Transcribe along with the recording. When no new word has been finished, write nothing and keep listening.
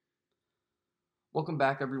Welcome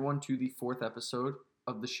back, everyone, to the fourth episode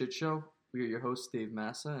of The Shit Show. We are your hosts, Dave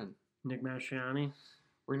Massa, and Nick Masciani.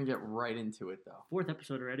 we're going to get right into it, though. Fourth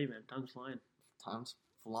episode already, man. Time's flying. Time's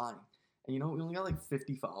flying. And you know, we only got like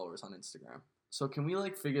 50 followers on Instagram. So can we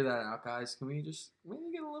figure that out, guys? Can we just maybe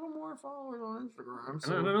get a little more followers on Instagram? I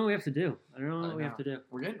don't know what we have to do. I don't know what we have to do.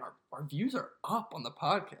 We're getting our views are up on the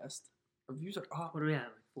podcast. Our views are up. What do we have?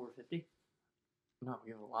 Like 450? No,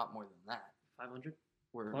 we have a lot more than that. 500?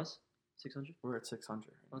 We're Plus? 600? We're at 600. Right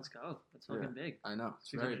Let's go. That's fucking big. I know.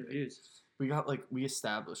 It's 600 very big. views. We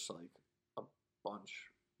established a bunch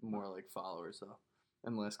more followers though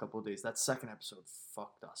in the last couple of days. That second episode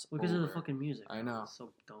fucked us Because over. of the fucking music. I know. It's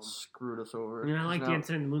so dumb. Screwed us over. I mean, I like the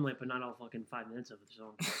Incident in the Moonlight, but not all fucking 5 minutes of the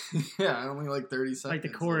song. Yeah, only 30 seconds. Like the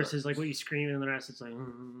chorus is like what you scream, and the rest it's like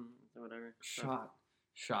whatever. Shot.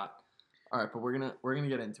 All right, but we're gonna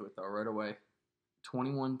get into it though right away.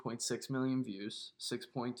 21.6 million views,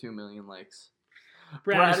 6.2 million likes.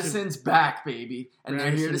 Braddison's back, baby, and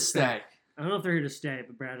they're here to stay. Back. I don't know if they're here to stay,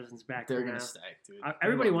 but Braddison's back. They're gonna stay, dude.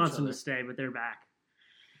 Everybody wants them to stay, but they're back.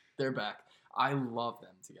 They're back. I love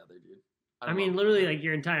them together, dude. I mean, literally,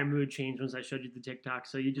 your entire mood changed once I showed you the TikTok.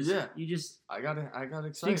 So you just. I got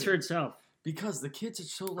excited. Speaks for itself. Because the kids are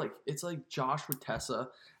so it's like Josh with Tessa,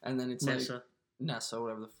 and then it's Nessa,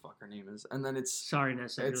 whatever the fuck her name is, and then it's sorry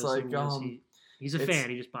Nessa. It's he's a fan.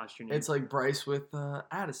 He just botched your name. It's like Bryce with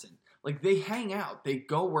Addison. They hang out. They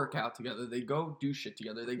go work out together. They go do shit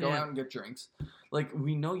together. They go out and get drinks.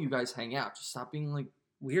 We know you guys hang out. Just stop being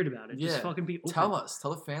weird about it. Yeah. Just fucking be open. Tell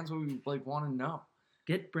the fans what we want to know.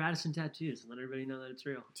 Get Braddison tattoos and let everybody know that it's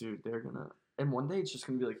real. Dude, they're gonna. And one day it's just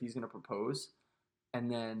gonna be he's gonna propose, and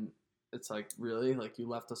then it's really you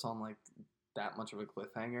left us on that much of a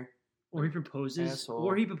cliffhanger. Or he proposes. Asshole.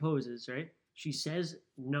 Or he proposes, right? She says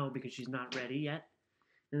no because she's not ready yet.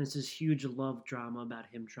 And it's this huge love drama about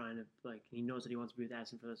him trying to, he knows that he wants to be with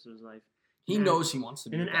Addison for the rest of his life. He knows he wants to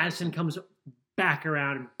be with Addison. And then Addison comes back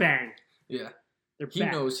around and bang. Yeah. He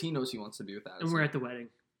knows he wants to be with Addison. And we're at the wedding.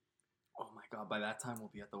 Oh my God, by that time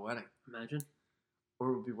we'll be at the wedding. Imagine.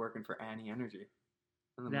 Or we'll be working for Annie Energy.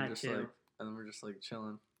 And then we're just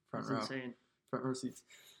chilling. Front row. Insane. Front row seats.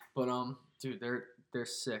 But dude, they're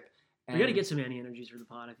sick. And we gotta get some Annie Energies for the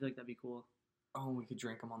pod. I feel like that'd be cool. Oh, we could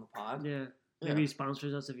drink them on the pod? Yeah. Maybe he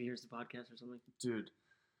sponsors us if he hears the podcast or something. Dude.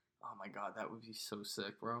 Oh my God, that would be so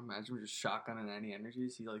sick, bro. Imagine we're just shotgunning Annie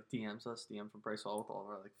Energies. He DMs us, DM from Bryce Hall with all of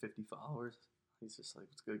our 50 followers. He's just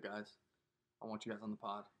what's good, guys? I want you guys on the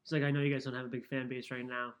pod. He's I know you guys don't have a big fan base right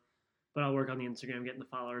now, but I'll work on the Instagram getting the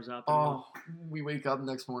followers up. Oh, we wake up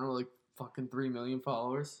next morning with fucking 3 million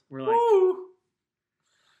followers. We're woo!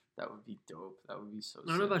 That would be dope. That would be so sick.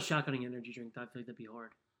 I don't know about shotgunning energy drink. I feel like that'd be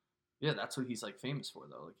hard. Yeah, that's what he's famous for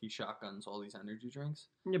though. He shotguns all these energy drinks.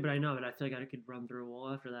 Yeah, but I know, but I feel like I could run through a wall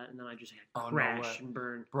after that, and then I just crash and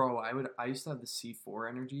burn. Bro, I used to have the C4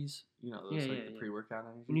 energies. You know those the pre-workout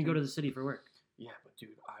energies. When you go to the city for work. Yeah, but dude,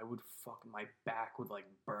 I would my back would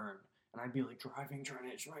burn, and I'd be driving, trying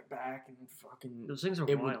to itch my back, and fucking those things are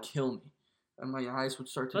it wild. Would kill me. And my eyes would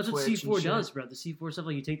start to That's twitch. That's what C4 does, bro. The C4 stuff,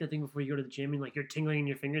 you take that thing before you go to the gym, and you're tingling in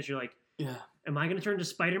your fingers. You're yeah. Am I gonna turn to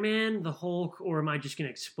Spider-Man, the Hulk, or am I just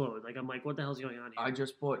gonna explode? I'm what the hell's going on here? I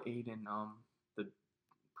just bought Aiden the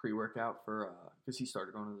pre-workout for because he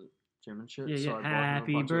started going to the gym and shit. Yeah, so I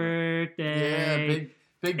happy birthday! Yeah,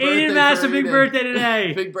 big birthday. Aiden Mass, a big birthday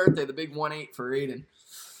today. Big birthday, the big 1-8 for Aiden.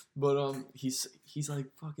 But he's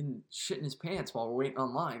fucking shitting his pants while we're waiting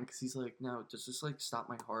online because he's no, does this stop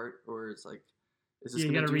my heart or it's is this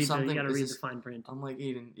gonna do something? You gotta read the fine print. I'm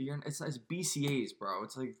Aiden, it's BCAs, bro.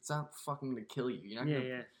 It's not fucking gonna kill you. You're not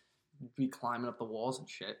gonna be climbing up the walls and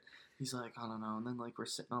shit. He's I don't know. And then we're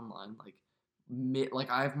sitting online,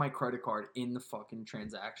 I have my credit card in the fucking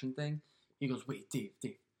transaction thing. He goes, wait, Dave.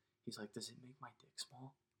 He's does it make my dick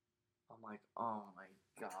small? I'm oh my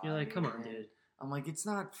God. You're come on, dude. I'm it's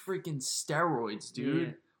not freaking steroids, dude.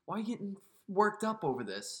 Yeah. Why are you getting worked up over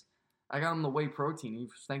this? I got him the whey protein.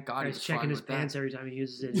 Thank God he's checking his pants every time he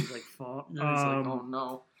uses it. He's fall. He's oh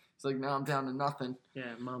no. He's now I'm down to nothing.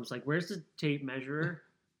 Yeah, Mom's where's the tape measurer?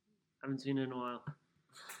 I haven't seen it in a while.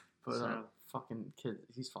 But fucking kid,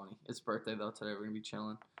 he's funny. It's birthday though today. We're gonna be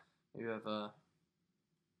chilling. Maybe have a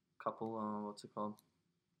couple. What's it called?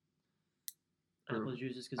 Apple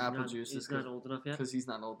juices because he's not old enough yet. Because he's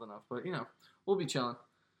not old enough, but we'll be chilling.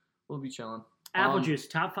 Apple juice,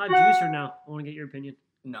 top 5 juice or no? I want to get your opinion.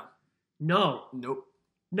 No. Nope.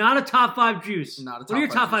 Not a top 5 juice. Not a top 5. What are your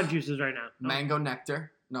top 5 juices right now? Mango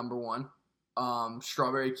nectar, number 1.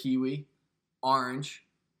 Strawberry kiwi, orange,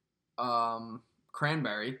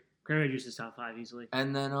 cranberry. Cranberry juice is top 5 easily.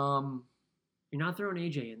 And then you're not throwing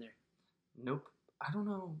AJ in there. Nope. I don't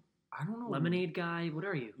know. I don't know. Lemonade guy? What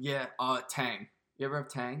are you? Yeah, Tang. You ever have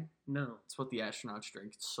Tang? No. It's what the astronauts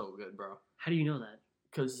drink. It's so good, bro. How do you know that?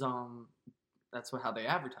 Because that's how they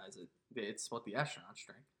advertise it. It's what the astronauts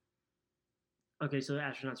drink. Okay, so the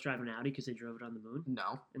astronauts drive an Audi because they drove it on the moon?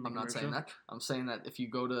 No, I'm not saying that. I'm saying that if you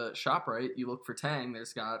go to ShopRite, you look for Tang,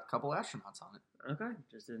 there's got a couple astronauts on it. Okay,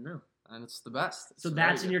 just didn't know. And it's the best. So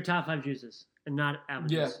that's in your top 5 juices, and not apple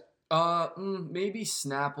juice? Yeah. Maybe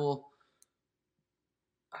Snapple.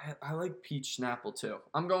 I like peach Snapple too.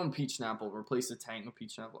 I'm going peach Snapple. Replace the Tang with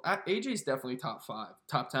peach Snapple. AJ's definitely top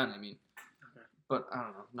 10. I mean. Okay. But I don't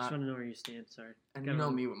know. Just want to know where you stand. Sorry. And you know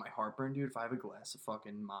me with my heartburn, dude. If I have a glass of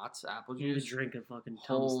fucking Mott's apple juice, you need to drink a fucking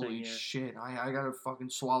Tums thing. Holy shit! I gotta fucking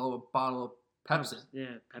swallow a bottle of Pepsi. Yeah,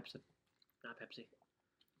 Pepsi, not Pepsi.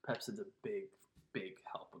 Pepsi's a big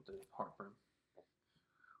help with the heartburn.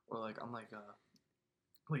 Or like I'm like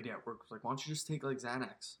lady at work was like, why don't you just take like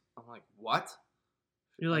Xanax? I'm like, what?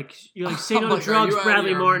 You're like say no to drugs,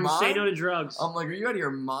 Bradley Martin. Mind? Say no to drugs. I'm like, are you out of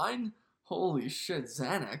your mind? Holy shit,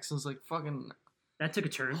 Xanax. I was like, fucking. That took a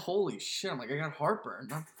turn. Holy shit! I'm like, I got heartburn.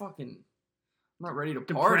 I'm not ready to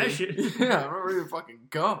Depression. party. Yeah, I'm not ready to fucking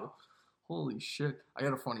go. Holy shit! I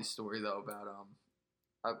got a funny story though about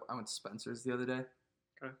I went to Spencer's the other day.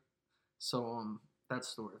 Okay. So that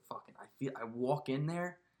store fucking I walk in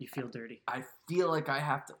there. You feel dirty. I feel like I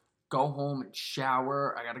have to go home and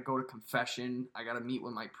shower. I got to go to confession. I got to meet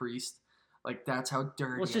with my priest. Like that's how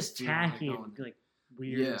dirty. Well, it's just tacky and like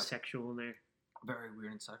weird and sexual in there. Very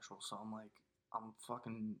weird and sexual. So I'm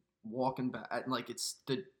fucking walking back. Like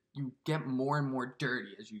you get more and more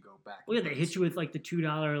dirty as you go back. Well, yeah, they hit you with like the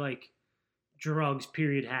 $2 like drugs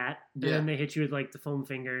period hat. And then they hit you with like the foam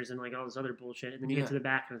fingers and like all this other bullshit. And then you get to the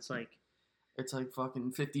back and it's like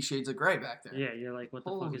fucking 50 Shades of Grey back there. Yeah, you're like, what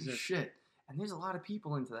the fuck is this? Shit. And there's a lot of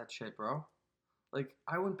people into that shit, bro. Like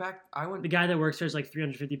The guy that works there is like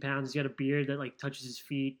 350 pounds. He's got a beard that like touches his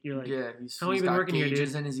feet. You're like, he's been working here, dude?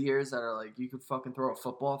 Gauges in his ears that are like you could fucking throw a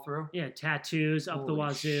football through. Yeah, tattoos up the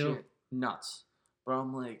wazoo. Shit. Nuts. But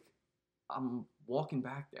I'm walking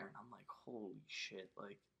back there and I'm like, holy shit!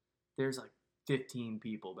 Like, there's like 15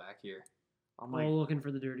 people back here. I'm like, all looking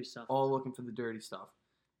for the dirty stuff.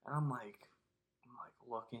 And I'm like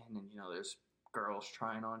looking, and there's girls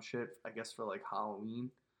trying on shit. I guess for like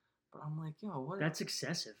Halloween. But I'm like, yo, what? That's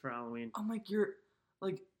excessive for Halloween. I'm like,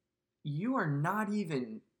 you are not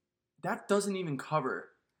even. That doesn't even cover.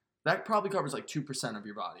 That probably covers like 2% of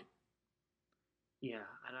your body. Yeah,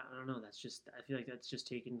 I don't know. That's just. I feel like that's just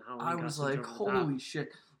taking Halloween. I was like, holy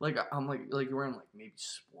shit! Like I'm like you're wearing like maybe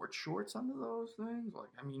sports shorts under those things. Like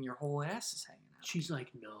I mean, your whole ass is hanging out. She's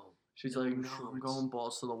like, no. She's like, no, I'm going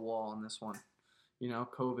balls to the wall on this one.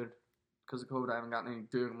 COVID. Because of COVID, I haven't gotten any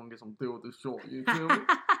dick. I'm gonna get some deal with this short. You feel me?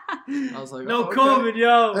 I was like, no COVID,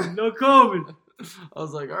 yo, no COVID. I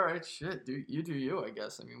was like, all right, shit, dude, you do you, I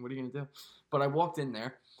guess. I mean, what are you gonna do? But I walked in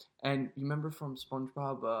there, and you remember from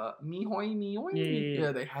SpongeBob, me hoy, me hoy?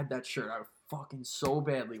 Yeah, they had that shirt. I fucking so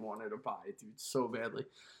badly wanted to buy it, dude, so badly.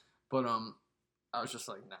 But I was just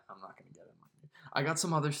like, nah, I'm not gonna get it. I got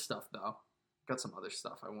some other stuff though.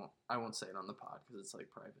 I won't say it on the pod because it's like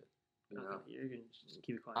private. You're gonna just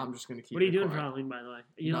keep it quiet. I'm just gonna keep. What are you doing quiet. for Halloween, by the way?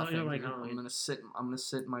 You don't like Halloween. I'm gonna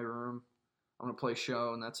sit in my room. I'm gonna play a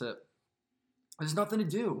show, and that's it. There's nothing to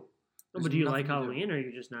do. But do you like Halloween, or are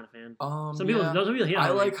you just not a fan? Those people hate Halloween. I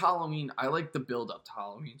like Halloween. I like the build up to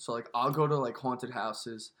Halloween. So like, I'll go to like haunted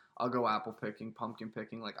houses. I'll go apple picking, pumpkin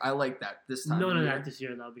picking. Like I like that this time. None of that this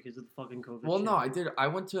year though, because of the fucking COVID. Well, shit. no, I did. I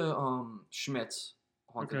went to Schmidt's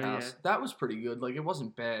haunted house. Yeah. That was pretty good. Like it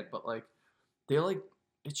wasn't bad, but like they're like.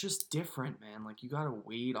 It's just different, man. Like, you gotta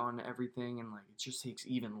wait on everything, and, like, it just takes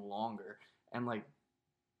even longer. And, like,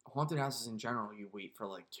 haunted houses in general, you wait for,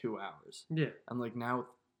 like, 2 hours. Yeah. And, like, now with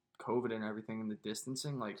COVID and everything and the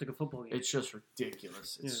distancing, like... It's like a football game. It's just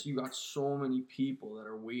ridiculous. You got so many people that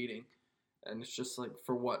are waiting. And it's just, like,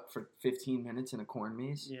 for 15 minutes in a corn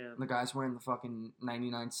maze? Yeah. And the guy's wearing the fucking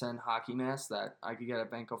 99-cent hockey mask that I could get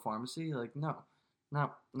at Banco Pharmacy? Like, no.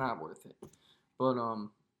 Not worth it. But,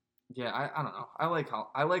 yeah, I don't know. I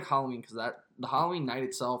like Halloween because the Halloween night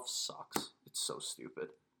itself sucks. It's so stupid.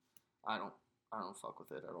 I don't fuck with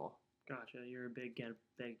it at all. Gotcha. You're a big candy,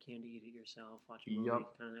 eat it yourself, watch a movie kind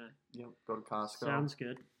of guy. Yep. Go to Costco. Sounds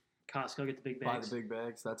good. Costco, get the big bags. Buy the big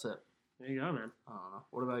bags. That's it. There you go, man. I don't know.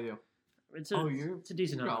 What about you? It's a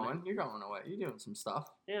decent. You're going away. You're doing some stuff.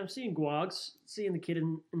 Yeah, I'm seeing Guags. Seeing the kid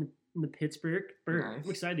in the Pittsburgh. Nice. I'm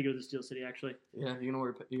excited to go to the Steel City actually. Yeah, you gonna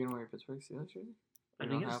wear your Pittsburgh Steelers jersey? I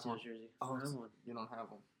think it's Steelers jersey. Oh, you don't have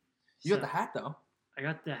one. You got the hat though. I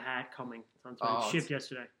got the hat coming. It shipped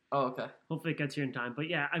yesterday. Oh, okay. Hopefully it gets here in time. But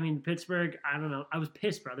yeah, I mean Pittsburgh. I don't know. I was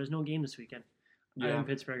pissed, bro. There's no game this weekend. I'm in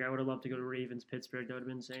Pittsburgh. I would have loved to go to Ravens Pittsburgh. That would have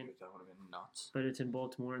been insane. Dude, that would have been nuts. But it's in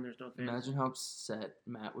Baltimore and there's no fans. Imagine how upset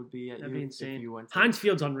Matt would be at That'd be insane. if you went to... Heinz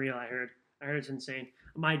Field's unreal, I heard. It's insane.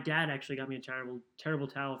 My dad actually got me a terrible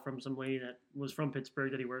towel from some lady that was from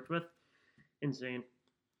Pittsburgh that he worked with. Insane.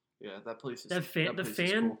 Yeah, that place is... The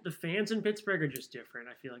fans in Pittsburgh are just different.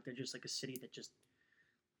 I feel like they're just like a city that just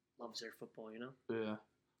loves their football, you know? Yeah.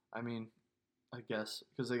 I mean, I guess,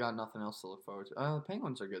 because they got nothing else to look forward to. The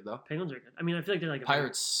Penguins are good, though. Penguins are good. I mean, I feel like they're like...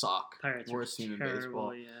 Pirates suck. Pirates Worst team in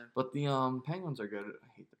baseball. Yeah. But the Penguins are good. I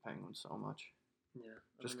hate the Penguins so much. Yeah.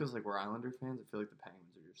 Just because, like, we're Islander fans, I feel like the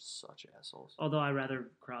Penguins are just such assholes. Although I rather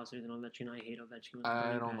Crosby than Ovechkin. I hate Ovechkin.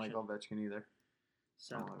 I don't like Ovechkin either.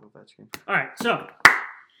 So. I don't like Ovechkin. All right, so...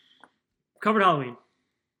 Covered Halloween.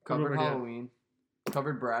 Covered Halloween.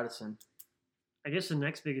 Covered Braddison. I guess the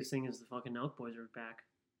next biggest thing is the fucking Nelk boys are back.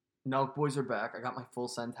 Nelk boys are back. I got my full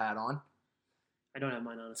send hat on. I don't have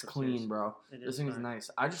mine on. It's clean, bro. This thing is nice.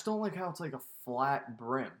 I just don't like how it's like a flat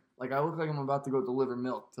brim. Like, I look like I'm about to go deliver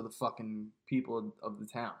milk to the fucking people of the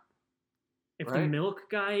town. If the milk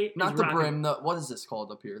guy Not the brim, what is this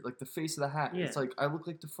called up here? Like, the face of the hat. Yeah. It's like, I look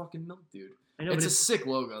like the fucking milk dude. I know, it's a sick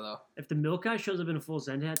logo, though. If the milk guy shows up in a full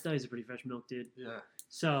send hat, though, he's a pretty fresh milk dude. Yeah.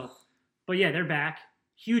 So, but yeah, they're back.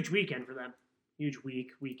 Huge weekend for them. Huge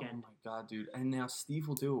weekend. Oh, my God, dude. And now Steve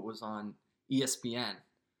Will Do It was on ESPN.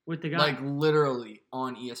 With the guy? Like, literally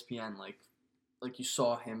on ESPN. Like you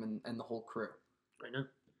saw him and the whole crew. I know.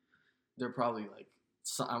 They're probably, like...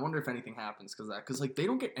 So I wonder if anything happens because of that. Because, like, they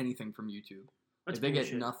don't get anything from YouTube. That's they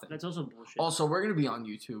get nothing. That's also bullshit. Also, we're going to be on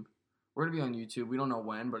YouTube. We're going to be on YouTube. We don't know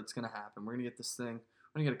when, but it's going to happen. We're going to get this thing.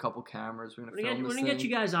 We're going to get a couple cameras. We're going to film this thing. We're going to get you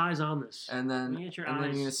guys' eyes on this. And then you're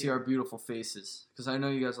going to see our beautiful faces. Because I know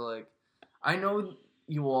you guys are like... I know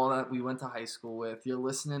you all that we went to high school with. You're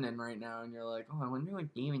listening in right now, and you're like, oh, I wonder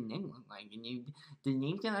what Dave and Nick look like. And did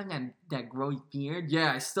Nate still have that gross beard?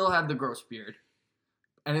 Yeah, I still have the gross beard.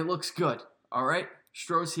 And it looks good. All right?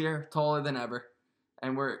 Stro's here, taller than ever.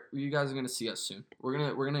 And you guys are gonna see us soon. We're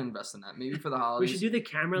gonna invest in that. Maybe for the holidays. We should do the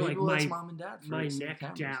camera maybe like mom and dad my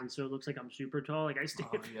neck down, so it looks like I'm super tall. Like I stand,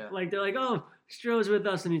 yeah. like they're like, oh, Stro's with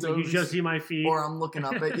us, and he's like, you just see my feet. Or I'm looking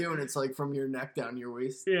up at you, and it's like from your neck down to your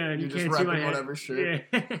waist. Yeah, and you're you just can't see my head. whatever shirt.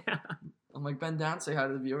 Yeah. I'm like, bend down, say hi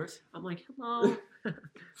to the viewers. I'm like, hello.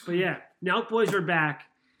 But yeah, Nelk boys are back.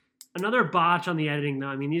 Another botch on the editing, though.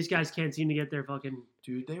 I mean, these guys can't seem to get their fucking...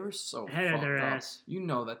 Dude, they were so head of their up. ass. You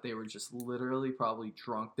know that they were just literally probably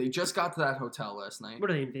drunk. They just got to that hotel last night. What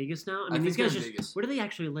are they, in Vegas now? I mean, these guys in Vegas. Where do they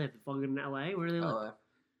actually live? Fucking in LA? Where do they live? LA.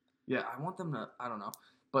 Yeah, I want them to... I don't know.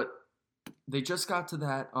 But they just got to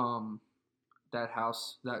that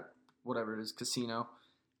house, that whatever it is, casino.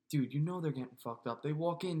 Dude, you know they're getting fucked up. They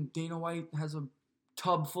walk in, Dana White has a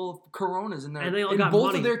tub full of Coronas in there. And they all got both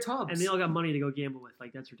money. Of their tubs. And they all got money to go gamble with.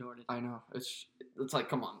 Like, that's retarded. I know. It's like,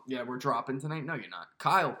 come on. Yeah, we're dropping tonight. No, you're not.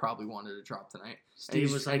 Kyle probably wanted to drop tonight.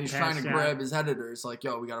 Steve was like, and he's trying to grab his editors. Like,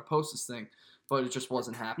 yo, we got to post this thing. But it just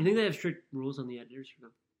wasn't happening. You think they have strict rules on the editors?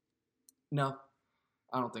 No,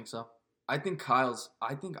 I don't think so. I think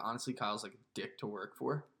honestly Kyle's like a dick to work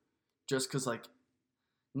for. Just because, like,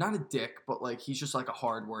 not a dick, but, like, he's just, like, a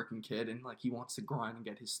hard-working kid. And, like, he wants to grind and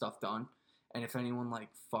get his stuff done. And if anyone, like,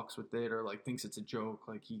 fucks with it or, like, thinks it's a joke,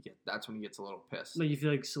 like, that's when he gets a little pissed. Like, you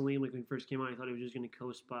feel like Salim, like, when he first came out, he thought he was just going to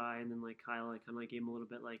coast by, and then, like, Kyle, like, kind of, like, gave him a little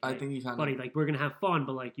bit, like, I think he kind of... Buddy, like, we're going to have fun,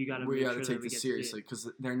 but, like, you got to make sure take this seriously,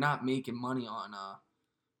 because they're not making money on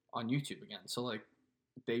YouTube again. So, like,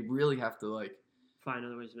 they really have to, like... Find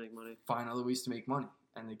other ways to make money.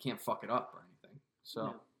 And they can't fuck it up or anything. So...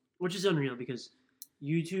 Yeah. Which is unreal, because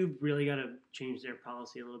YouTube really got to change their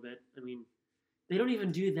policy a little bit. I mean, they don't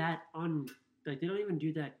even do that they don't even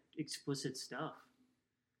do that explicit stuff.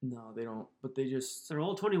 No, they don't. But they just... They're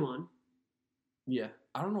all 21. Yeah.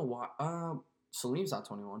 I don't know why. Salim's not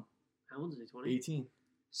 21. How old is he? 20? 18.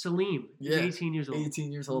 Salim is 18 years old.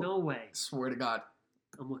 18 years old. No way. Swear to God.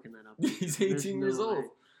 I'm looking that up. He's 18 years old.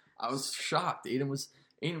 I was shocked. Aiden was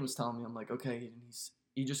telling me, I'm like, okay. And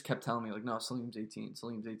he just kept telling me, like, no, Salim's 18.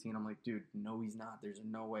 I'm like, dude, no, he's not. There's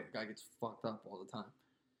no way. The guy gets fucked up all the time.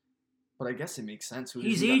 But I guess it makes sense.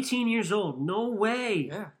 He's 18 years old. No way.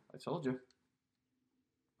 Yeah, I told you.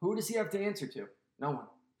 Who does he have to answer to? No one.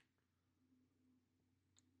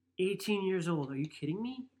 18 years old. Are you kidding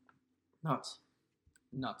me? Nuts.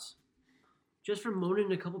 Just for moaning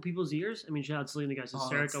in a couple people's ears? I mean, shout out to Salim, the guy's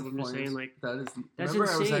hysterical. I'm just saying, like, that's remember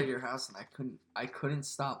insane. I was at your house and I couldn't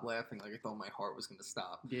stop laughing. Like, I thought my heart was gonna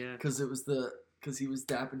stop. Yeah. Because he was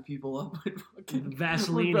dapping people up with fucking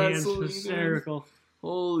Vaseline hands. Hysterical.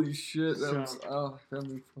 Holy shit! That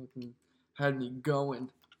fucking had me going.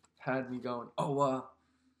 Oh,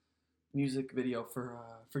 music video for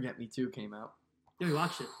 "Forget Me Too" came out. Yeah, we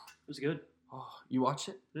watched it. It was good. Oh, you watched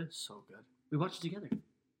it? Yeah. So good. We watched it together.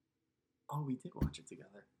 Oh, we did watch it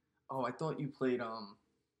together. Oh, I thought you played,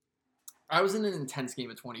 I was in an intense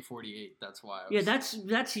game of 2048. That's why. Yeah,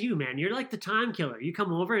 that's you, man. You're like the time killer. You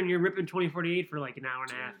come over and you're ripping 2048 for like an hour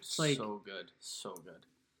and a half. It's like so good. So good.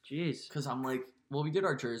 Jeez. Because I'm like, well, we did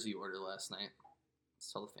our jersey order last night.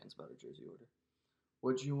 Let's tell the fans about our jersey order.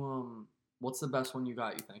 What's the best one you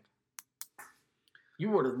got, you think?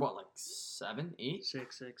 You ordered what, like 7, 8?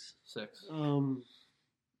 6. 6.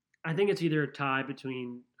 I think it's either a tie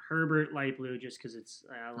between Herbert light blue, just because it's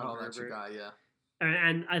I love Herbert. That's your guy, yeah.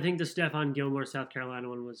 And I think the Stephon Gilmore South Carolina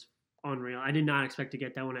one was unreal. I did not expect to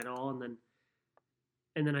get that one at all, and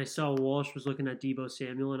then I saw Walsh was looking at Deebo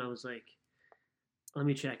Samuel, and I was like, let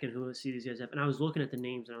me check and who see these guys have. And I was looking at the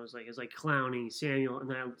names, and I was like, it's like Clowney, Samuel, and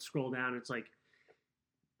then I scroll down, and it's like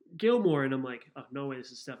Gilmore, and I'm like, oh no way,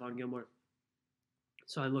 this is Stephon Gilmore.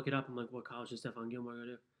 So I look it up. I'm like, what college does Stephon Gilmore go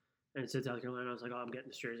to? And it said South Carolina. I was like, oh, I'm getting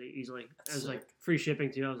this jersey easily. I was like, free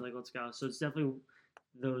shipping too. I was like, let's go. So it's definitely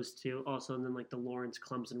those two. Also, and then like the Lawrence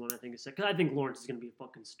Clemson one, I think is sick. Because I think Lawrence is going to be a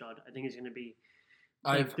fucking stud. I think he's going to be.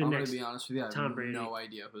 Like I'm going to be honest with you. I have Brady. No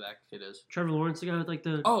idea who that kid is. Trevor Lawrence, the guy with like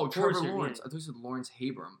the. Oh, Trevor Lawrence. I thought you said Lawrence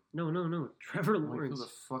Habram. No. Trevor Lawrence. Who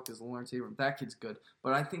the fuck is Lawrence Habram? That kid's good.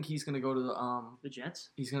 But I think he's going to go to the Jets?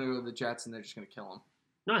 He's going to go to the Jets, and they're just going to kill him.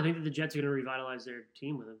 No, I think that the Jets are going to revitalize their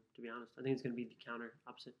team with him, to be honest. I think it's going to be the counter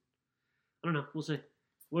opposite. I don't know. We'll see.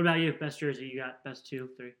 What about you? Best jersey you got? Best 2,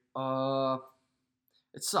 3?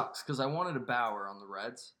 It sucks because I wanted a Bauer on the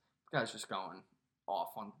Reds. The guy's just going off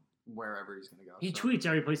on wherever he's going to go. He tweets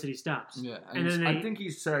every place that he stops. Yeah. And then I think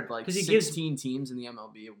he said like 16 teams in the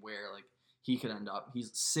MLB where like he could end up.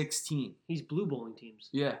 He's 16. He's blue bowling teams.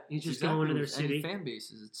 Yeah. He's just going to their city. And fan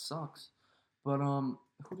bases. It sucks. But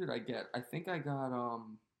who did I get? I think I got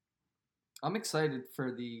I'm excited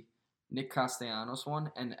for the Nick Castellanos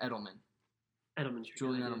one and Edelman.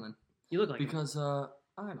 Julian Edelman. You look like because him.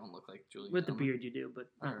 I don't look like Julian with Edelman. the beard you do, but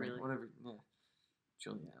not really. Whatever. Yeah.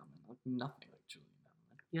 Julian Edelman. Look nothing like Julian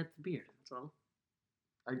Edelman. You got the beard. That's all.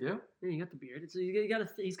 I do? Yeah, you got the beard.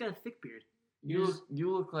 He's got a thick beard. You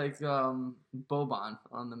look like Boban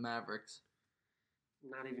on the Mavericks.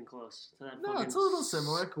 Not even close to that. No, it's a little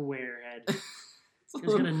similar. Square head. He's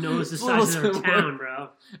gonna nose the size of their town, bro.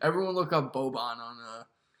 Everyone look up Boban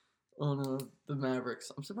on the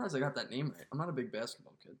Mavericks. I'm surprised I got that name right. I'm not a big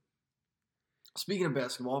basketball kid. Speaking of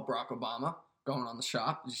basketball, Barack Obama going on The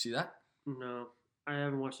Shop. Did you see that? No, I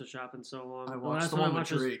haven't watched The Shop in so long. I watched the one with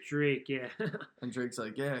Drake. Drake, yeah. And Drake's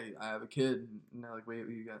like, yeah, I have a kid. And they're like, wait,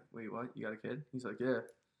 what? You got a kid? He's like, yeah.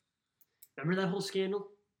 Remember that whole scandal?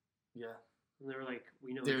 Yeah. And they were like,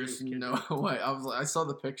 we know. There's no way. I saw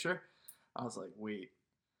the picture. I was like, wait,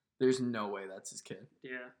 there's no way that's his kid.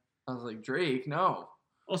 Yeah. I was like, Drake, no.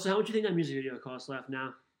 Also, how much do you think that music video costs left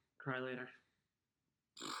now? Cry later.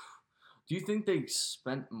 Do you think they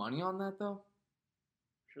spent money on that, though?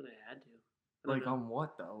 I'm sure they had to. Like, on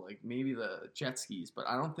what, though? Like, maybe the jet skis, but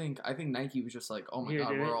I think Nike was just like, oh my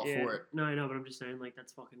God, we're all for it. No, I know, but I'm just saying, like,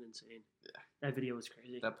 that's fucking insane. Yeah. That video was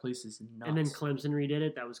crazy. That place is nuts. And then Clemson redid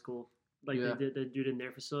it. That was cool. Like, they did the dude in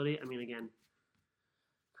their facility. I mean, again,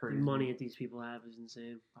 crazy. The money that these people have is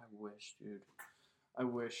insane. I wish, dude. I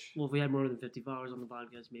wish. Well, if we had more than 50 followers on the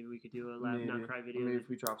podcast, maybe we could do a Laugh Not Cry video. Maybe if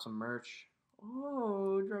we drop some merch.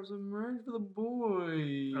 Oh, drop some merch for the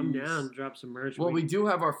boys. I'm down to drop some merch. Well, we do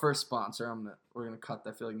have our first sponsor. We're going to cut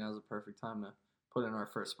that. I feel like now's the perfect time to put in our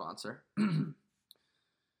first sponsor.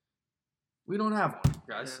 We don't have one,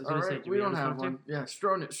 guys. Yeah, all right, we don't have one. Yeah,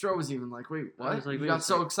 Stro was even like, wait, what? You got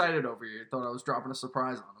so excited over here. Thought I was dropping a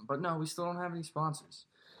surprise on him. But no, we still don't have any sponsors.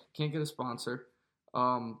 Can't get a sponsor.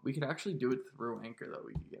 We could actually do it through Anchor, though.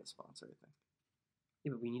 We could get a sponsor, I think.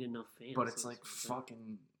 Yeah, but we need enough fans. But it's like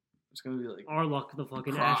fucking... It's going to be like... Our luck, the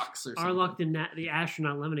fucking... Crocs or something. Our luck, the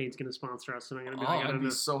astronaut lemonade's going to sponsor us. And I'm going to be like, I'd be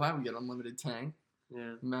so happy to get unlimited Tang.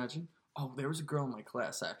 Yeah. Imagine. Oh, there was a girl in my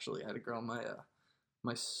class, actually. I had a girl in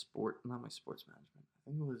my sports management.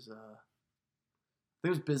 I think it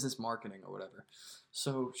was business marketing or whatever.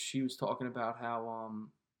 So she was talking about how,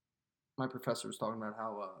 my professor was talking about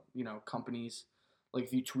how, companies, like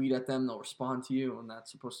if you tweet at them, they'll respond to you, and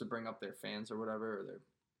that's supposed to bring up their fans or whatever, or their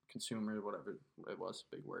consumer, whatever it was,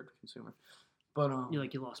 big word, consumer. But you're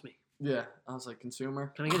like, you lost me. Yeah, I was like,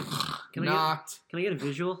 consumer. Can I get a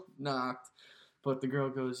visual? Knocked. But the girl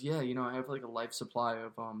goes, yeah, I have like a life supply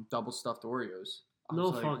of double stuffed Oreos.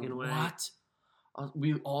 No fucking way. What?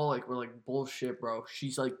 We all we're like, bullshit, bro.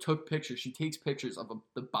 She's like took pictures. She takes pictures of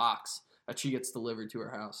the box that she gets delivered to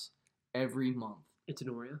her house every month. It's an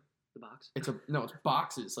Oreo. The box? It's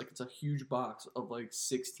boxes. Like, it's a huge box of,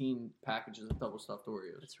 16 packages of double stuffed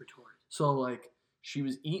Oreos. That's retarded. So, She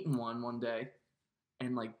was eating one day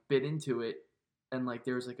and, like, bit into it, and, like,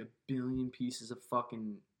 there was, like, a billion pieces of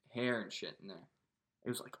fucking hair and shit in there. It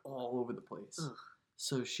was, like, all over the place. Ugh.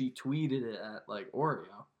 So she tweeted it at, like,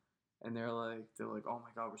 Oreo, and they're like, oh my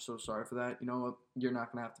God, we're so sorry for that. You know what? You're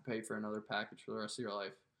not going to have to pay for another package for the rest of your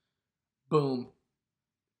life. Boom.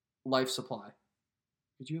 Life Supply.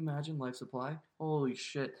 Could you imagine Life Supply? Holy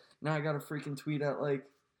shit. Now I got to freaking tweet at, like,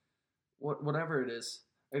 whatever it is.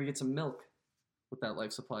 I got to get some milk with that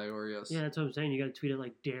Life Supply Oreos. Yeah, that's what I'm saying. You got to tweet it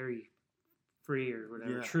like dairy free or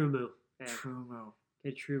whatever. Yeah. True Moo. Yeah. True Moo.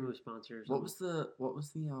 Get True Moo sponsors. What was the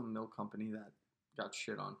milk company that got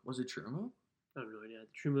shit on? Was it True Moo? I have no idea.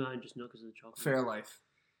 True Moo, I just know because of the chocolate. Fairlife.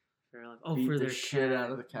 Oh, beat for their shit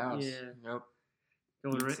out of the cows. Yeah.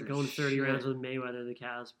 Yep. Going 30 rounds with Mayweather, the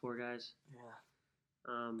cows, poor guys.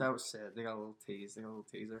 Yeah. That was sad. They got a little tase. They got a little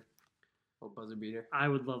taser. A little buzzer beater. I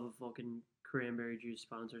would love a fucking cranberry juice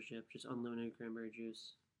sponsorship. Just unlimited cranberry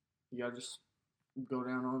juice. You gotta just go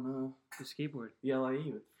down on the skateboard. The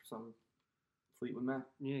LIE with some Fleetwood Mac.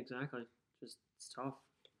 Yeah, exactly. Just, it's tough.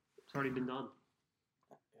 It's already been done.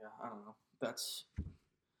 Yeah, I don't know. That's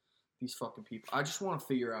these fucking people. I just want to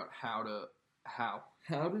figure out how do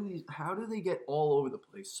they get all over the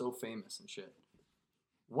place so famous and shit?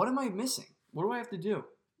 What am I missing? What do I have to do?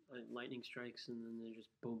 Like lightning strikes and then they're just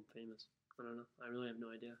boom famous. I don't know. I really have no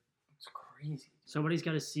idea. It's crazy. Somebody's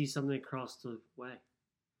got to see something across the way.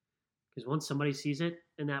 Because once somebody sees it,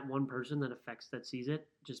 and that one person that sees it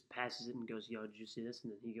just passes it and goes, "Yo, did you see this?"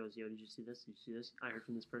 And then he goes, "Yo, did you see this? Did you see this? I heard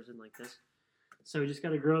from this person like this." So we just got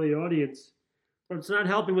to grow the audience. But it's not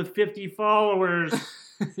helping with 50 followers.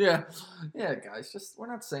 yeah, guys. We're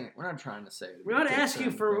not trying to say it. We're not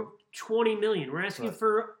asking for 20 million. We're asking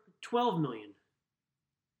for 12 million.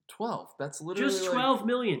 12. That's literally just 12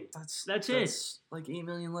 million. That's it. Like 8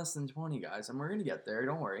 million less than 20, guys, and we're gonna get there.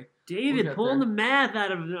 Don't worry. David, pulling the math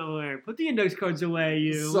out of nowhere. Put the index cards away,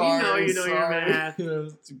 you. Sorry, you know your math.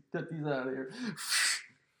 Let's get these out of here.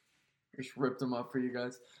 Just ripped them up for you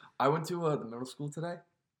guys. I went to the middle school today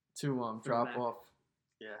to drop off.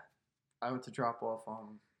 Yeah, I went to drop off.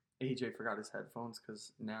 AJ forgot his headphones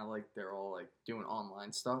because now like they're all like doing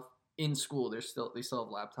online stuff in school. They still have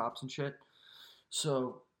laptops and shit.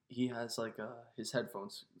 So he has like his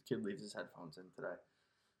headphones. The kid leaves his headphones in today.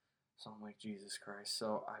 So I'm like, Jesus Christ.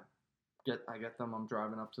 So I get them. I'm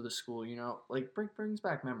driving up to the school. You know, like brings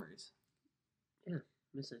back memories. Yeah,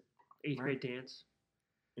 miss it. 8th grade dance.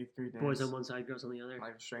 8th grade dance. Boys on one side, girls on the other.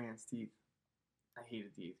 Like straight hands teeth. I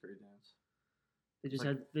hated the 8th grade dance. They just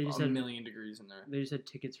had a million degrees in there. They just had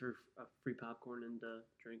tickets for free popcorn and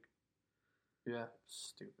drink. Yeah,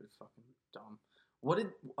 stupid, fucking dumb.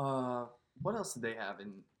 What else did they have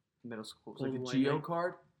in middle school? It was like a Geo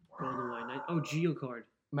card. Golden White Night. Oh, Geo card.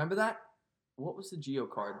 Remember that? What was the Geo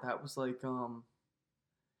card? That was like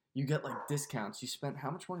you get like discounts.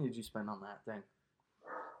 How much money did you spend on that thing?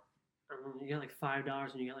 You get like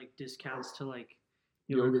 $5 and you get like discounts to like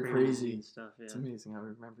Yogurt Crazy and stuff. Yeah. It's amazing how I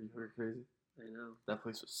remember Yogurt Crazy. I know. That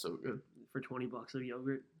place was so good. For $20 of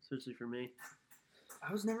yogurt, especially for me.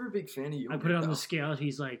 I was never a big fan of yogurt. I put it on the scale.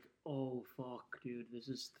 He's like, "Oh fuck, dude, this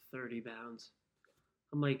is 30 pounds."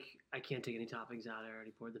 I'm like, I can't take any toppings out. I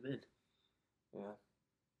already poured them in. Yeah.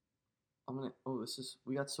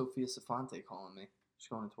 We got Sophia Safante calling me. She's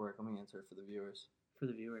going into work. Let me answer it for the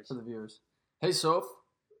viewers. Hey, Soph.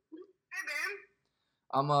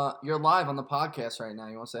 Hey, man. You're live on the podcast right now.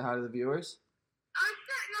 You want to say hi to the viewers? Oh,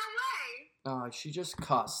 shit, no way. She just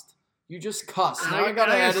cussed. You just cussed. Now I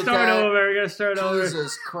gotta start over.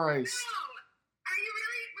 Jesus Christ. No. Are you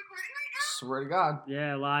really recording right now? Swear to God.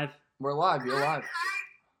 Yeah, live. We're live. You're live.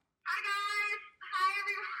 Hi, guys. Hi,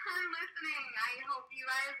 everyone listening. I hope you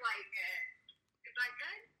guys like it. Is that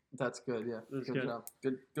good? That's good, yeah. That's good good. job.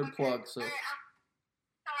 Good Okay. plug. So. All right,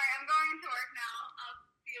 sorry, I'm going to work now. I'll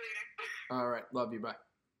see you later. All right. Love you. Bye.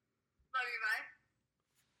 Love you, bye.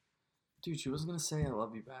 Dude, she wasn't going to say I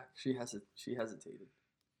love you back. She hesitated.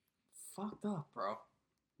 Fucked up, bro.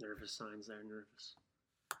 Nervous signs there, nervous.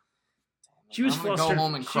 Damn, She was I'm gonna flustered. go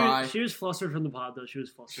home and cry. She was flustered from the pod, though. She was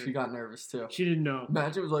flustered. She got nervous, too. She didn't know.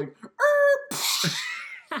 Imagine it was like...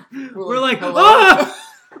 We're like, hello? ah!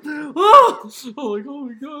 Oh! Oh, like, oh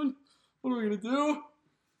my God. What are we gonna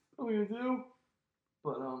do?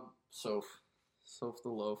 But, Soph the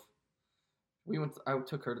loaf. I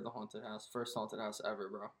took her to the haunted house. First haunted house ever,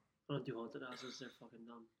 bro. I don't do haunted houses. They're fucking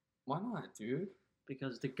dumb. Why not, dude?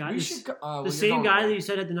 Because the guy, the same guy that you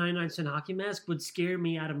said had the 99-cent hockey mask would scare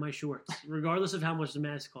me out of my shorts, regardless of how much the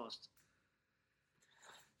mask cost.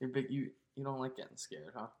 You're big. You don't like getting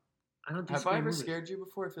scared, huh? I don't. Have I ever scared you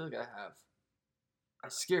before? I feel like I have. I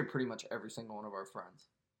scared pretty much every single one of our friends.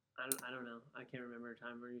 I don't know. I can't remember a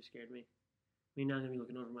time where you scared me. I mean, not gonna be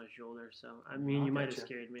looking over my shoulder, so I mean, you might have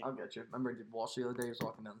scared me. I'll get you. Remember, I did Walsh the other day. He was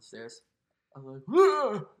walking down the stairs. I was like,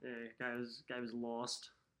 "Whoa!" Yeah, guy was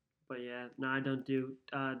lost. But yeah, no, I don't do.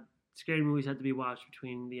 Scary movies have to be watched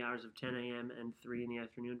between the hours of 10 a.m. and 3 in the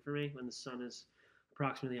afternoon for me, when the sun is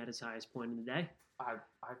approximately at its highest point in the day. I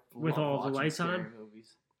With love all the watching lights scary on?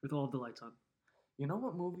 movies. With all of the lights on. You know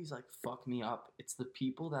what movies like fuck me up? It's the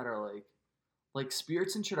people that are like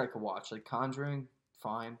spirits and shit. I could watch like Conjuring,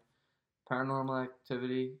 fine. Paranormal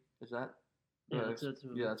Activity, is that? Yeah,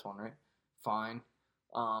 that's one, right? Fine.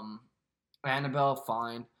 Annabelle,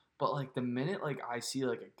 fine. But like the minute like I see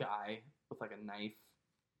like a guy with like a knife,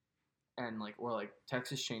 and like or like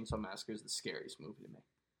Texas Chainsaw Massacre is the scariest movie to me.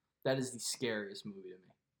 That is the scariest movie to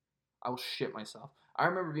me. I will shit myself. I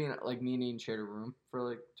remember being like me and Aiden shared a room for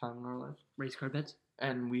like time in our lives. Race car beds?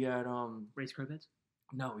 And we had Race car beds?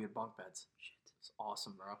 No, we had bunk beds. Shit. It's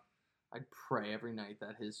awesome, bro. I'd pray every night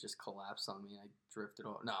that his just collapsed on me. I drifted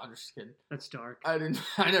off. No, I'm just kidding. That's dark. I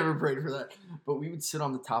never prayed for that. But we would sit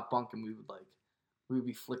on the top bunk and we would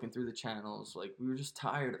be flicking through the channels. Like we were just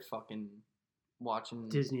tired of fucking watching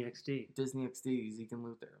Disney XD, Zeke and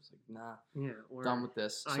Luther. I was like, nah, yeah, or done with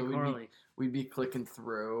this. So we'd be clicking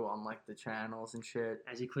through on like the channels and shit.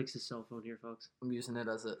 As he clicks his cell phone here, folks. I'm using it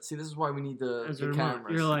as a. See, this is why we need the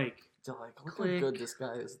cameras. You're like, to like, look click. how good this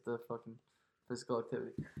guy is at the fucking physical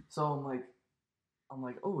activity. So I'm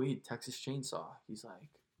like, oh wait, Texas Chainsaw. He's like,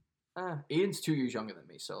 Aiden's 2 years younger than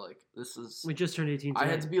me, so like this is. We just turned 18 today. I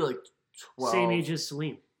had to be like 12. Same age as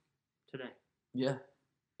Salim today. Yeah,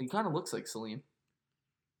 he kind of looks like Salim.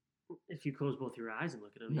 If you close both your eyes and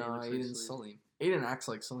look at him, no, Aiden's Salim. Aiden acts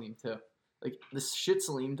like Salim too. Like the shit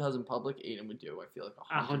Salim does in public, Aiden would do. I feel like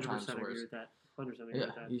 100 times worse. agree with that. 100% agree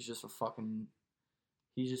with that. He's just a fucking.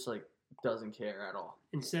 He just like doesn't care at all.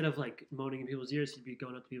 Instead of like moaning in people's ears, he'd be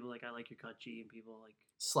going up to people like, "I like your cut, G," and people like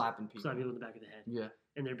slapping people in the back of the head. Yeah,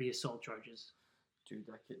 and there'd be assault charges. Dude,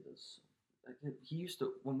 that kid does. He used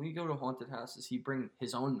to, when we go to haunted houses, he'd bring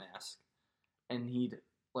his own mask, and he'd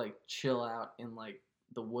like chill out in like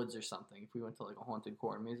the woods or something. If we went to like a haunted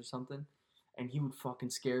corn maze or something, and he would fucking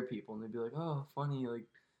scare people, and they'd be like, "Oh, funny," like,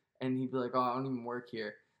 and he'd be like, "Oh, I don't even work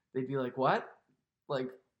here." They'd be like, "What? Like,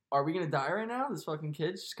 are we gonna die right now? This fucking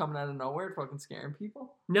kid's just coming out of nowhere, fucking scaring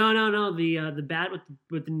people." No. The bat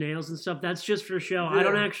with the nails and stuff. That's just for show. Yeah, I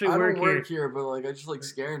don't actually work here, but like I just like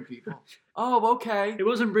scaring people. Oh, okay. It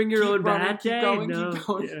wasn't bring your own bat day. No. Keep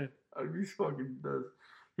going. Yeah. He fucking does.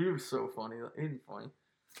 He was so funny. He's funny.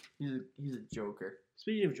 He's a joker.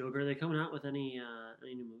 Speaking of Joker, are they coming out with any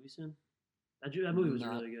new movie soon? That movie was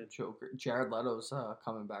really good. Joker. Jared Leto's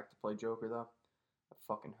coming back to play Joker though. I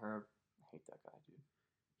fucking heard. I hate that guy, dude.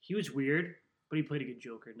 He was weird, but he played a good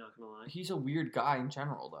Joker, not gonna lie. He's a weird guy in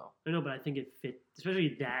general, though. I know, but I think it fit,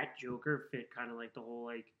 especially that Joker fit kind of like the whole,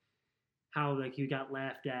 like, how, like, he got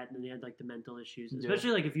laughed at and then he had, like, the mental issues. Especially,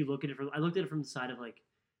 like, if you look at it I looked at it from the side of, like,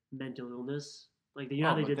 mental illness. Like, you know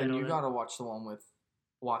how they did that. Then you gotta watch the one with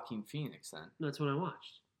Joaquin Phoenix, then. That's what I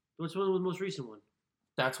watched. What's one of the most recent one?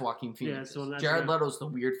 That's Joaquin Phoenix. Yeah, Jared Leto's the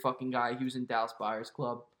weird fucking guy. He was in Dallas Buyers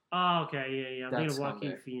Club. Oh, okay, yeah. I'm thinking of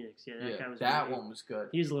Joaquin Phoenix. Yeah, that guy was that one was good.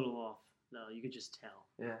 He was a little off, though. You could just tell.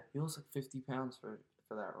 Yeah, he was like 50 pounds for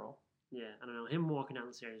that role. Yeah, I don't know. Him walking down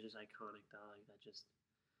the stairs is just iconic, though. Like, that just...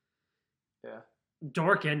 Yeah.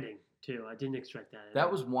 Dark ending, too. I didn't expect that.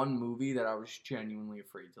 That was one movie that I was genuinely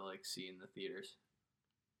afraid to, like, see in the theaters.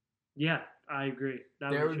 Yeah, I agree.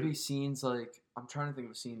 There would be scenes, like... I'm trying to think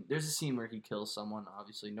of a scene. There's a scene where he kills someone,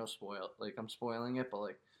 obviously. No spoil. Like, I'm spoiling it, but,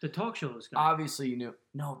 like... The talk show was good. Obviously, you knew.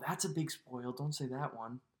 No, that's a big spoil. Don't say that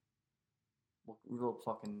one. We'll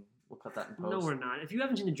cut that in post. No, we're not. If you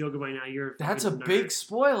haven't seen the Joker by now, you're. That's a big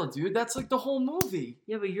spoil, dude. That's like the whole movie.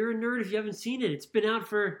 Yeah, but you're a nerd if you haven't seen it. It's been out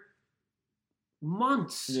for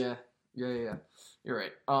months. Yeah. You're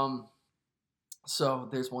right. So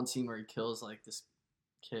there's one scene where he kills like this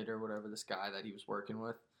kid or whatever, this guy that he was working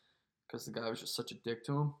with, because the guy was just such a dick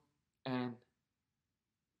to him, and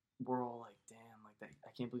we're all like, damn, like that.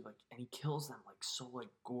 I can't believe, like, and he kills them like so like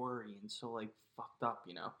gory and so like fucked up,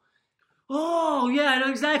 you know. Oh yeah, I know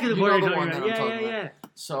exactly the one you're talking about. Yeah.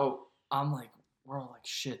 So I'm like, we're all like,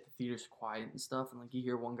 shit. The theater's quiet and stuff, and like you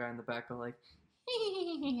hear one guy in the back go like,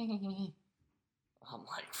 I'm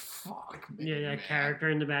like, fuck. Yeah, that character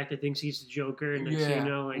in the back that thinks he's the Joker, and next thing you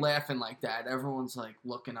know, like laughing like that. Everyone's like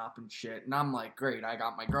looking up and shit, and I'm like, great. I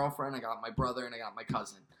got my girlfriend, I got my brother, and I got my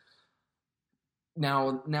cousin.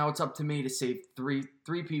 Now it's up to me to save three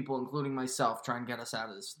people, including myself, try and get us out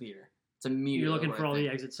of this theater. It's immediately. You're looking for all the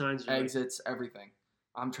exit signs. Exits, everything.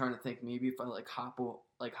 I'm trying to think maybe if I like hop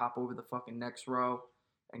over the fucking next row,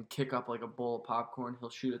 and kick up like a bowl of popcorn. He'll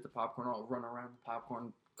shoot at the popcorn. I'll run around the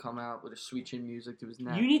popcorn, come out with a sweet chin music to his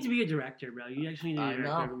neck. You need to be a director, bro. You actually need to be a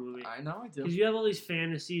director of a movie. I know, I do. Because you have all these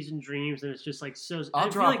fantasies and dreams, and it's just like so. I'll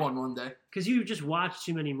drop one day. Because you just watch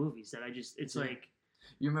too many movies that it's like.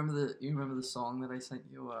 You remember the song that I sent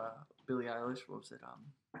you, Billie Eilish? What was it?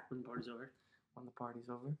 When the party's over. When the party's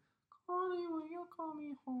over. Call me when you call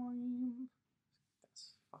me home.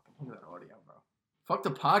 That's fucking good audio, bro. Fuck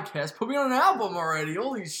the podcast. Put me on an album already.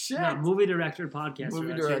 Holy shit. No, movie director, podcast.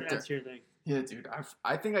 Movie director. That's your thing. Yeah, dude.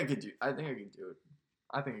 I think I could do it. I think I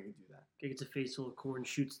could do that. Gets a face full of corn,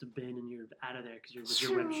 shoots the bin, and you're out of there because you're with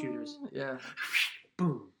your web shooters. Yeah.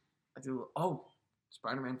 Boom. I do. Oh,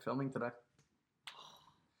 Spider-Man filming today.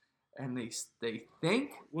 And they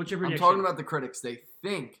think. What's your prediction? I'm talking about the critics. They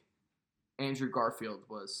think Andrew Garfield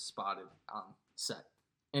was spotted on set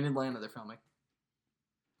in Atlanta. They're filming.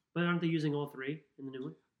 But aren't they using all three in the new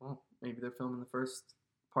one? Well, maybe they're filming the first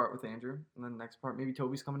part with Andrew, and then the next part, maybe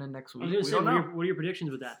Toby's coming in next week. I was going to say, what are your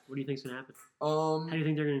predictions with that? What do you think's going to happen? How do you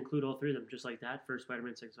think they're going to include all three of them, just like that? First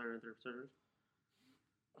Spider-Man, second Spider-Man, third Spider-Man?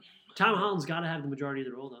 Tom Holland's got to have the majority of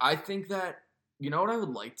the role, though. I think that, you know what I would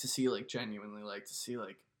like to see, like, genuinely like to see,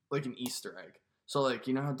 like an Easter egg. So, like,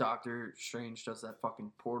 you know how Doctor Strange does that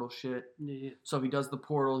fucking portal shit? Yeah. So if he does the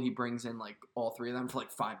portal, he brings in, like, all three of them for,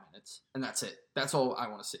 like, 5 minutes. And that's it. That's all I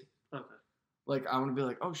want to see. Okay. Like, I want to be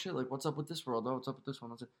like, oh, shit, like, what's up with this world? Oh, what's up with this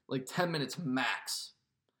one? Like, 10 minutes max.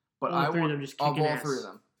 But I want of all three of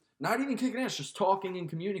them. Not even kicking ass, just talking and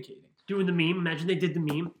communicating. Doing the meme. Imagine they did the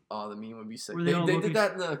meme. Oh, the meme would be sick. They did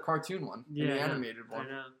that in the cartoon one. Yeah. In the animated one. I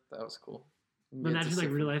know. That was cool. Imagine, like,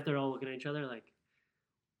 real life, they're all looking at each other, like,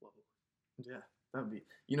 whoa. Yeah. That would be,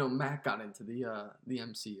 Matt got into the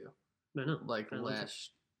MCU. I know. Like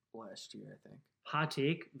last year, I think. Hot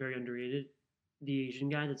take, very underrated. The Asian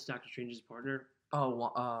guy that's Doctor Strange's partner.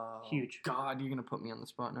 Huge. God, you're gonna put me on the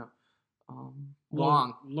spot now.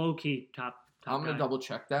 Wong. Low key top. I'm gonna double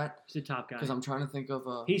check that. He's a top guy. Because I'm trying to think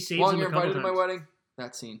of he saves Wong, him you're a couple invited times. to my wedding.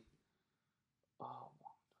 That scene. Oh.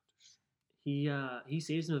 He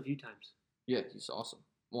saves him a few times. Yeah, he's awesome.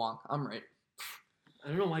 Wong, I'm right. I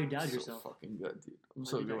don't know why you doubted so yourself. Fucking good, dude. I'm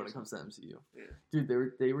so good when it comes to MCU. Yeah. Dude,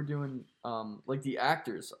 they were doing like the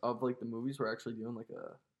actors of like the movies were actually doing like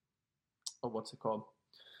a what's it called?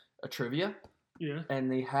 A trivia. Yeah.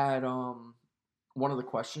 And they had one of the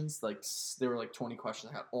questions, like there were like 20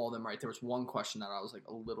 questions. I got all of them right. There was one question that I was like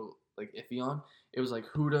a little like iffy on. It was like,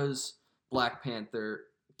 who does Black Panther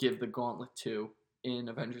give the gauntlet to in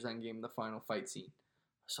Avengers Endgame, the final fight scene?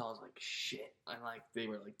 So I was like, shit. And like they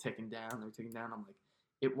were like ticking down. I'm like,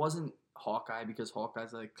 it wasn't Hawkeye because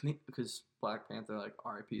Hawkeye's like, Clint, because Black Panther, like,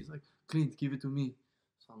 R.I.P. is like, Clint, give it to me.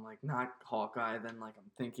 So I'm like, not Hawkeye. Then, like,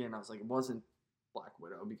 I'm thinking, I was like, it wasn't Black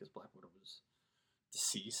Widow because Black Widow was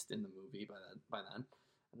deceased in the movie by then.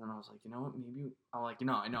 And then I was like, you know what, maybe, I'm like,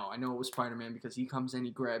 I know it was Spider-Man because he comes in,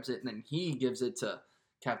 he grabs it, and then he gives it to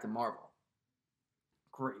Captain Marvel.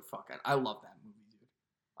 Great fucking, I love that movie, dude.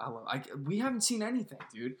 We haven't seen anything,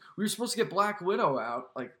 dude. We were supposed to get Black Widow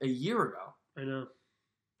out, like, a year ago. I know.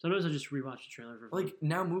 Sometimes I just rewatch the trailer for fun. Like,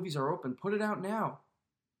 now movies are open. Put it out now.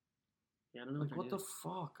 Yeah, I don't know. Like, what the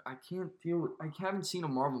fuck? I can't deal with... I haven't seen a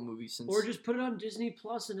Marvel movie since... Or just put it on Disney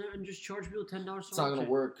Plus and just charge people $10 to watch it. It's not going to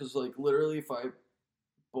work, because, like, literally, if I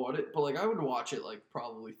bought it... But, like, I would watch it, like,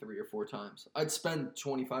 probably 3 or 4 times. I'd spend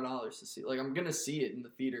 $25 to see... Like, I'm going to see it in the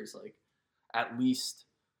theaters, like, at least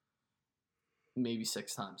maybe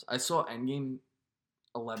 6 times. I saw Endgame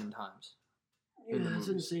 11 times. Yeah, that's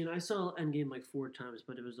insane. I saw Endgame like 4 times,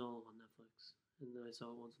 but it was all on Netflix. And then I saw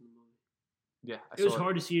it once in the movie. Yeah. It was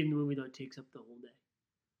hard to see it in the movie, though. It takes up the whole day.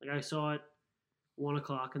 Like, I saw it 1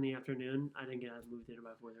 o'clock in the afternoon. I didn't get out of the movie theater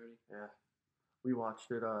by 4:30. Yeah. We watched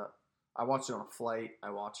it. I watched it on a flight. I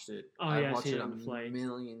watched it. Oh, yeah, I watched it on the flight. A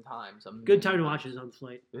million times. Good time to watch it is on the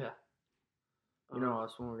flight. Yeah. You know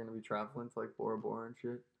us when we're going to be traveling to, like, Bora Bora and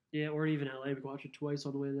shit. Yeah, or even LA. We watch it twice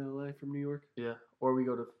on the way to LA from New York. Yeah. Or we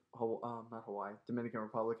go to not Hawaii, Dominican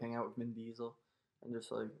Republic, hang out with Vin Diesel, and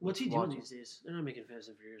just like. What's he doing these days? They're not making Fast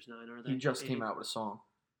and Furious 9, are they? He just came out with a song.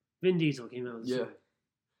 Vin Diesel came out with a song.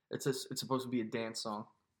 It's supposed to be a dance song.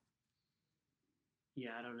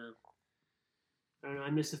 Yeah, I don't know. I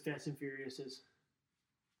miss the Fast and Furiouses.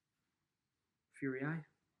 Fury Eye? How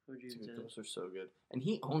would you say those are so good, and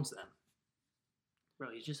he owns them. Bro,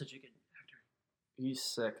 he's just such a good actor. He's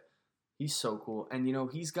sick. He's so cool, and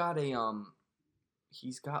he's got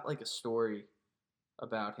like a story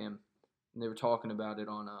about him, and they were talking about it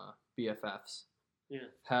on BFFs. Yeah.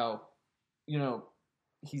 How,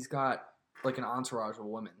 he's got like an entourage of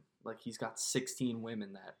women. Like he's got 16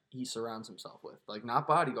 women that he surrounds himself with. Like not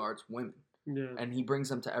bodyguards, women. Yeah. And he brings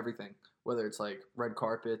them to everything, whether it's like red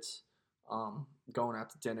carpets, going out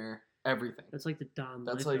to dinner, everything. That's like the Don.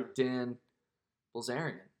 That's life, like Dan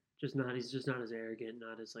Bilzerian. He's just not as arrogant,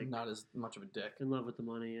 not as like Not as much of a dick. in love with the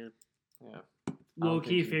money. Yeah. Yeah. Low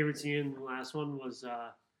key favorite scene in the last one was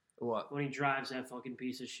What? when he drives that fucking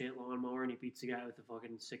piece of shit lawnmower and he beats the guy with the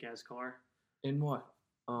fucking sick ass car. In what?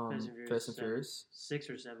 Fast and Furious. 6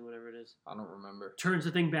 or 7, whatever it is. I don't remember. Turns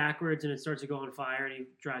the thing backwards and it starts to go on fire and he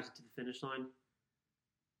drives it to the finish line.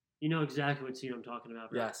 You know exactly what scene I'm talking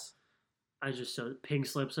about, right? Yes. I just so pink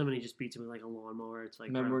slips him and he just beats him with like a lawnmower. It's like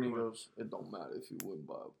Remember when he goes, "It don't matter if you win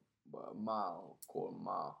by a mile, quarter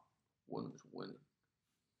mile, winners winning."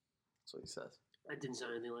 That's what he says. That didn't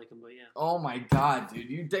sound anything like him, but yeah. Oh my god, dude!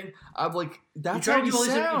 You think I'm like that's you how he sounds.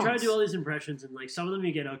 You try to do all sounds? these impressions and like some of them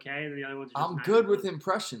you get okay and the other ones. Are just I'm not good good. with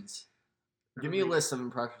impressions. Give me a list of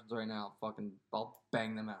impressions right now. I'll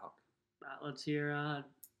bang them out. Let's hear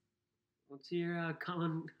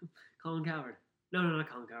Colin Coward. No, not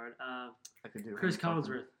Colin Coward. I could do Chris any fucking-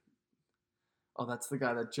 Collinsworth. Oh, that's the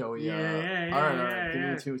guy that Joey. Yeah, all right. yeah, Give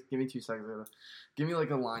yeah. me 2 seconds. Give me like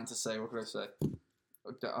a line to say. What could I say?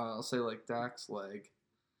 I'll say like Dak's leg.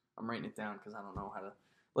 I'm writing it down because I don't know how to.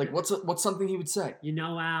 Like, what's something he would say? You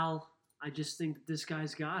know, Al, I just think that this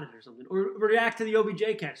guy's got it or something. Or react to the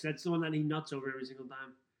OBJ catch. That's the one that he nuts over every single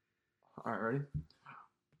time. All right, ready?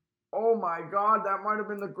 Oh my god, that might have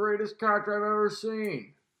been the greatest catch I've ever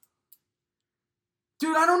seen.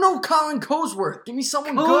 Dude, I don't know Colin Cosworth. Give me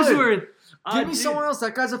someone good. Cosworth! Give me Dude. someone else.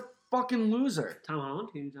 That guy's a fucking loser. Tom Holland?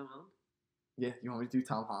 Can you do Tom Holland? Yeah, you want me to do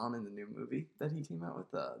Tom Holland in the new movie that he came out with,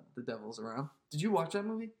 The Devil's Around? Did you watch that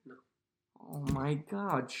movie? No. Oh my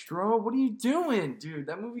god, Stro, what are you doing, dude?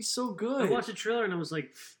 That movie's so good. I watched the trailer and I was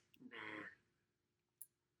like, nah.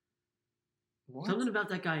 What? Something about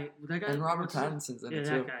that guy. And Robert what's his- Pattinson's in Yeah, it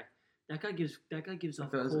that too. guy. That guy gives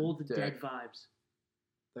off That guy's a cold, dick. dead vibes.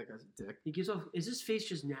 That guy's a dick. He gives off. Is his face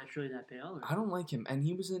just naturally that pale? Or? I don't like him, and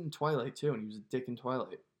he was in Twilight too, and he was a dick in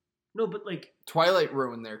Twilight. No, but like. Twilight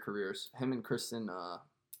ruined their careers. Him and Kristen, God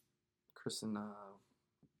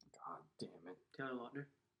damn it. Taylor Lautner.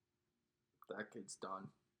 That kid's done.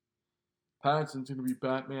 Pattinson's gonna be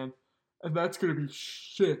Batman, and that's gonna be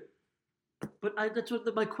shit. But that's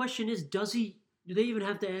what my question is. Do they even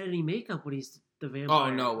have to add any makeup when he's the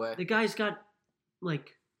vampire? Oh, no way. The guy's got,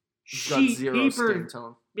 like, He's got zero skin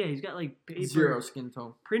tone. Yeah, he's got, like, paper. Zero skin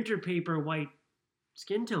tone. Printer paper white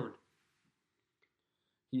skin tone.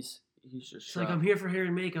 He's just It's like, shot. I'm here for hair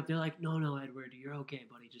and makeup. They're like, no, Edward, you're okay,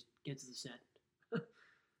 buddy. Just get to the set.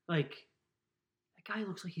 Like, that guy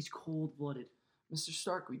looks like he's cold-blooded. Mr.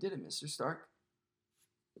 Stark, we did it, Mr. Stark.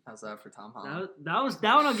 How's that for Tom Holland? That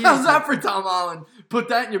one I'll give How's you. that for Tom Holland? Put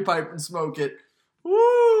that in your pipe and smoke it.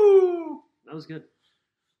 Woo! That was good.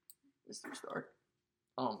 Mr. Stark.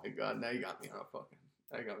 Oh my god, now you got me on a fucking.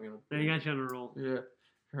 Now you got me on a. Now you got you on a roll. Yeah.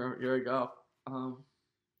 Here we go.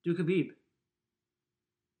 Do Khabib.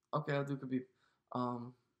 Okay, I'll do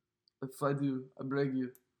Khabib. If I do, I beg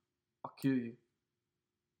you, I'll kill you.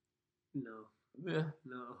 No. Yeah,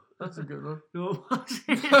 No. that's a good one. No, it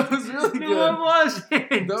wasn't. That was really good. No, it wasn't.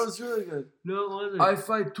 That was really good. No, it wasn't. I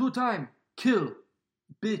fight 2 times, kill,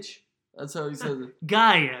 bitch. That's how he says it.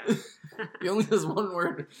 Gaia. He only says one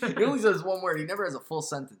word. He only says one word. He never has a full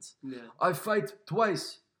sentence. Yeah. I fight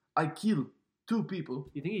twice. I kill 2 people.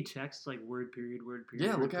 You think he checks like word period,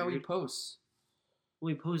 Yeah, word look how he period? posts. Well,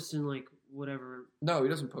 he posts in like whatever. No, he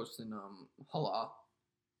doesn't post in halal.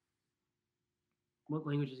 What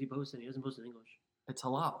language does he post in? He doesn't post in English. It's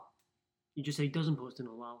halal. You just say he doesn't post in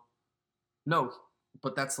halal. No,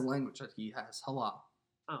 but that's the language that he has, halal.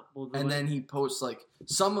 Oh, well. And then he posts like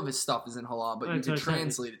some of his stuff is in halal, but Oh, you that's can what I said.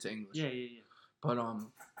 translate it to English. Yeah. But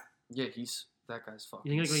yeah, that guy's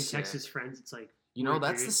fucking. You think like when he sick. texts his friends, it's like. You know, word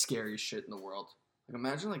that's the period? scariest shit in the world. Like,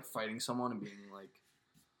 imagine like fighting someone and being like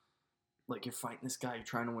you're fighting this guy, you're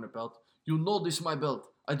trying to win a belt. You know this is my belt.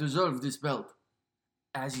 I deserve this belt.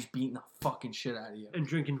 As he's beating the fucking shit out of you. And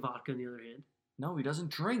drinking vodka on the other hand. No, he doesn't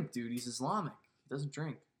drink, dude. He's Islamic. He doesn't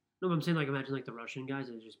drink. No, but I'm saying like imagine like the Russian guys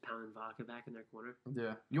that are just pounding vodka back in their corner.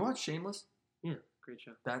 Yeah. You watch Shameless? Yeah, great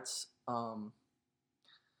show. That's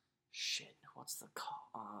shit. What's the call?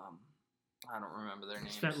 I don't remember their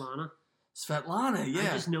names. Svetlana. Yeah.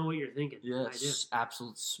 I just know what you're thinking. Yeah, I do.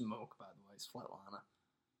 absolute smoke, by the way. Svetlana.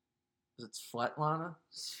 Is it Svetlana?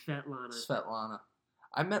 Svetlana.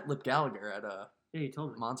 I met Lip Gallagher at Yeah, you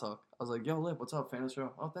told me. Montauk. I was like, yo, Lip, what's up? Fan of the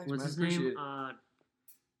show. Oh, thanks, What's man. his Appreciate name? it.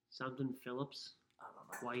 Something Phillips? I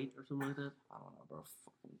don't know. White or something like that? I don't know, bro.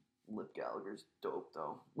 Fucking Lip Gallagher's dope,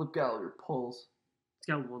 though. Lip Gallagher pulls.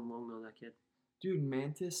 He's got one long though, that kid. Dude,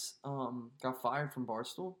 Mantis got fired from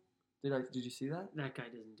Barstool. Did you see that? That guy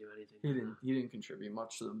doesn't do anything. He didn't contribute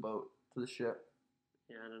much to the boat, to the ship.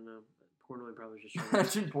 Yeah, I don't know. Portnoy probably just.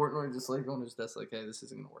 Imagine Portnoy just like on his desk, like, "Hey, this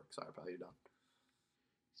isn't gonna work. Sorry, pal, you're done."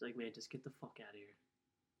 He's like, "Man, just get the fuck out of here."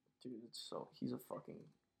 Dude, he's a fucking.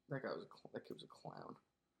 That kid was a clown.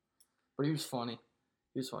 But he was funny.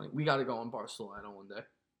 We got to go in Barcelona one day.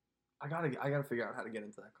 I gotta figure out how to get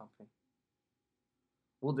into that company.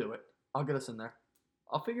 We'll do it. I'll get us in there.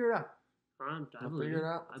 I'll figure it out. I'll figure it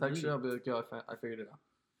out. Text you. I'll be like, yo, I figured it out.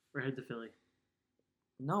 We're headed to Philly.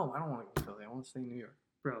 No, I don't want to go to Philly. I want to stay in New York.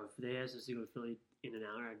 Bro, if they asked us to go to Philly in an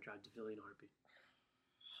hour, I'd drive to Philly in a heartbeat.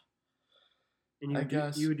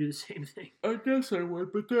 And you would do the same thing. I guess I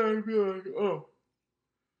would, but then I'd be like, oh.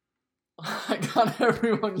 I got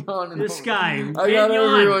everyone yawning. This guy.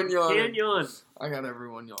 Everyone yawning. Can't yawn. I got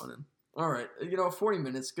everyone yawning. All right. 40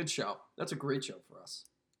 minutes. Good show. That's a great show for us.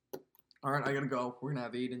 All right. I got to go. We're going to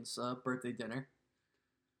have Aiden's birthday dinner.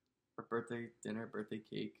 Or birthday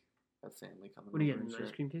cake. Have family coming. What are you getting? An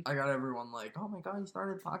ice cream cake? I got everyone like, oh my God, he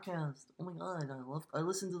started a podcast. Oh my God. I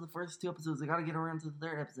listened to the first 2 episodes. I got to get around to the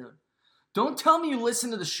 3rd episode. Don't tell me you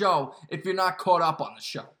listen to the show if you're not caught up on the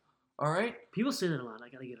show. All right? People say that a lot. I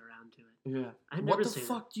got to get around to it. Yeah. What the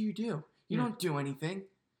fuck do you do? You don't do anything. You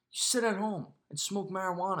sit at home and smoke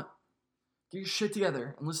marijuana. Get your shit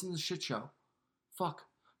together and listen to the shit show.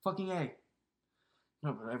 Fucking A.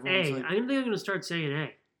 No, but everyone's A. like... I think I'm going to start saying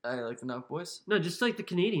A. Hey, like the Nut Boys? No, just like the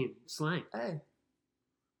Canadian slang. Hey.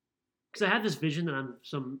 Because I had this vision that I'm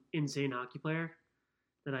some insane hockey player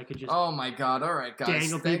that I could just... Oh my God. All right,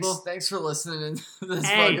 guys. Thanks for listening to this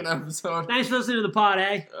fucking episode. Thanks for listening to the pod,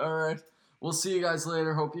 All right. We'll see you guys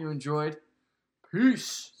later. Hope you enjoyed.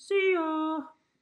 Peace. See ya.